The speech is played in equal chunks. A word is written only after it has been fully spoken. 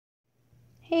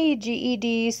Hey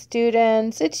GED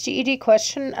students, it's GED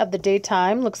question of the day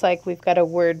time. Looks like we've got a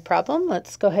word problem.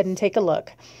 Let's go ahead and take a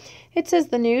look. It says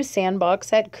the new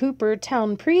sandbox at Cooper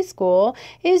Town Preschool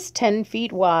is 10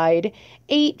 feet wide,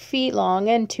 8 feet long,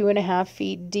 and 2.5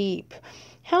 feet deep.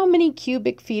 How many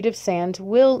cubic feet of sand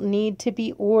will need to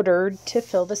be ordered to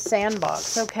fill the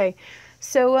sandbox? Okay,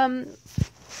 so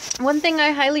one thing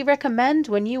I highly recommend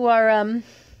when you are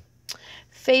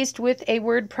faced with a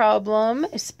word problem,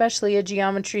 especially a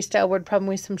geometry style word problem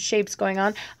with some shapes going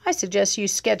on, I suggest you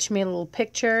sketch me a little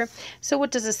picture. So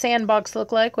what does a sandbox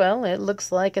look like? Well, it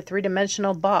looks like a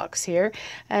three-dimensional box here,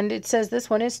 and it says this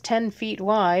one is 10 feet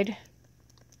wide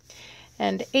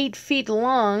and 8 feet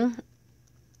long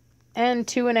and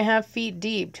 2.5 feet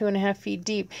deep, 2.5 feet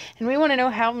deep. And we want to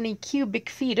know how many cubic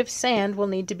feet of sand will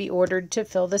need to be ordered to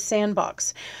fill the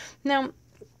sandbox. Now,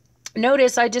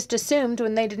 notice I just assumed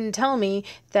when they didn't tell me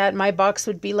that my box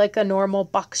would be like a normal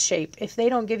box shape. If they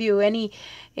don't give you any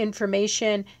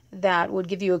information that would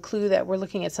give you a clue that we're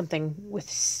looking at something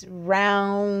with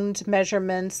round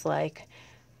measurements like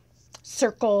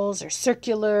circles or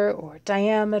circular or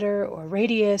diameter or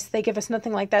radius, they give us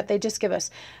nothing like that. They just give us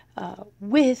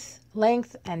width,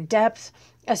 length, and depth.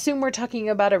 Assume we're talking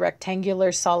about a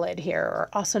rectangular solid here, or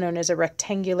also known as a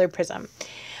rectangular prism.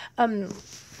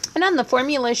 And on the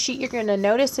formula sheet, you're going to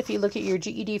notice if you look at your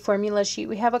GED formula sheet,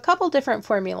 we have a couple different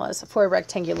formulas for a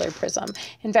rectangular prism.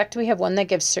 In fact, we have one that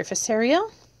gives surface area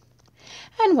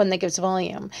and one that gives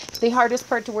volume. The hardest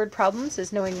part to word problems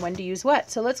is knowing when to use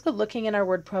what. So let's go looking in our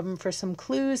word problem for some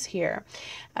clues here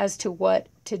as to what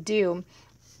to do.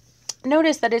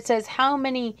 Notice that it says how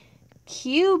many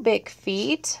cubic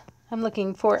feet. I'm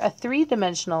looking for a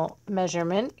three-dimensional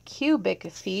measurement, cubic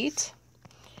feet.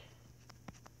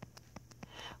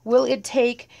 Will it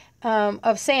take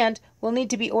of sand will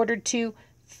need to be ordered to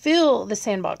fill the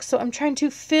sandbox. So I'm trying to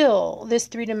fill this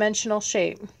three-dimensional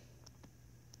shape.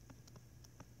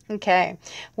 Okay,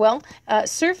 well,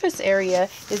 surface area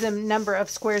is a number of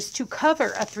squares to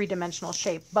cover a three-dimensional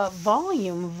shape, but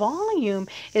volume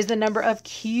is the number of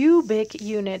cubic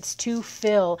units to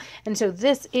fill. And so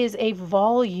this is a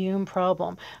volume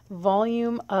problem,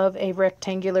 volume of a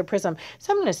rectangular prism.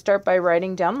 So I'm going to start by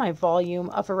writing down my volume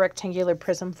of a rectangular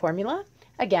prism formula.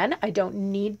 Again, I don't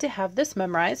need to have this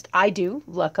memorized. I do,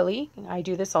 luckily. I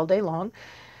do this all day long.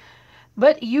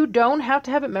 But you don't have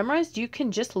to have it memorized. You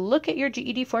can just look at your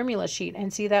GED formula sheet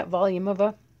and see that volume of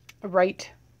a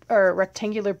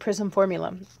rectangular prism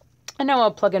formula. And now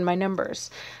I'll plug in my numbers.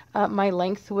 My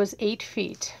length was 8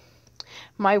 feet.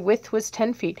 My width was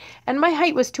 10 feet. And my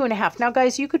height was 2.5. Now,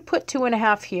 guys, you could put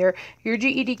 2.5 here. Your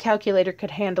GED calculator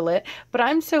could handle it. But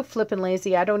I'm so flippin'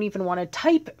 lazy, I don't even want to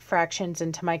type fractions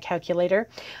into my calculator.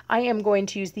 I am going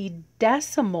to use the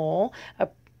decimal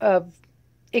of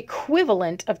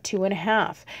equivalent of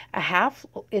 2.5. A half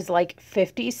is like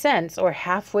 50 cents, or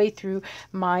halfway through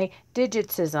my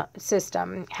digit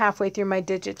system. Halfway through my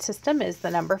digit system is the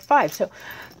number 5. So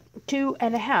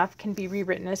 2.5 can be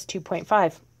rewritten as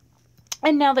 2.5.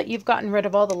 And now that you've gotten rid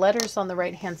of all the letters on the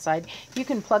right hand side, you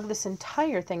can plug this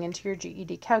entire thing into your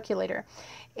GED calculator.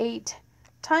 8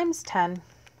 times 10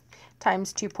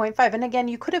 times 2.5. And again,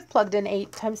 you could have plugged in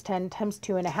 8 times 10 times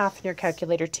 2.5 in your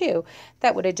calculator too.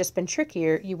 That would have just been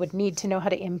trickier. You would need to know how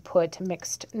to input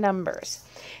mixed numbers.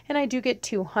 And I do get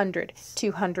 200.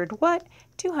 200 what?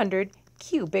 200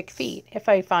 cubic feet. If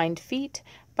I find feet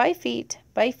by feet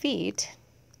by feet,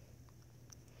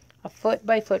 a foot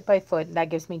by foot by foot, that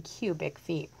gives me cubic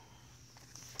feet.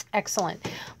 Excellent.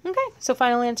 Okay, so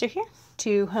final answer here.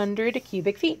 200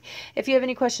 cubic feet. If you have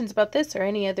any questions about this or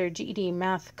any other GED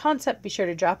math concept, be sure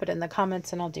to drop it in the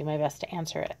comments and I'll do my best to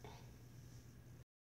answer it.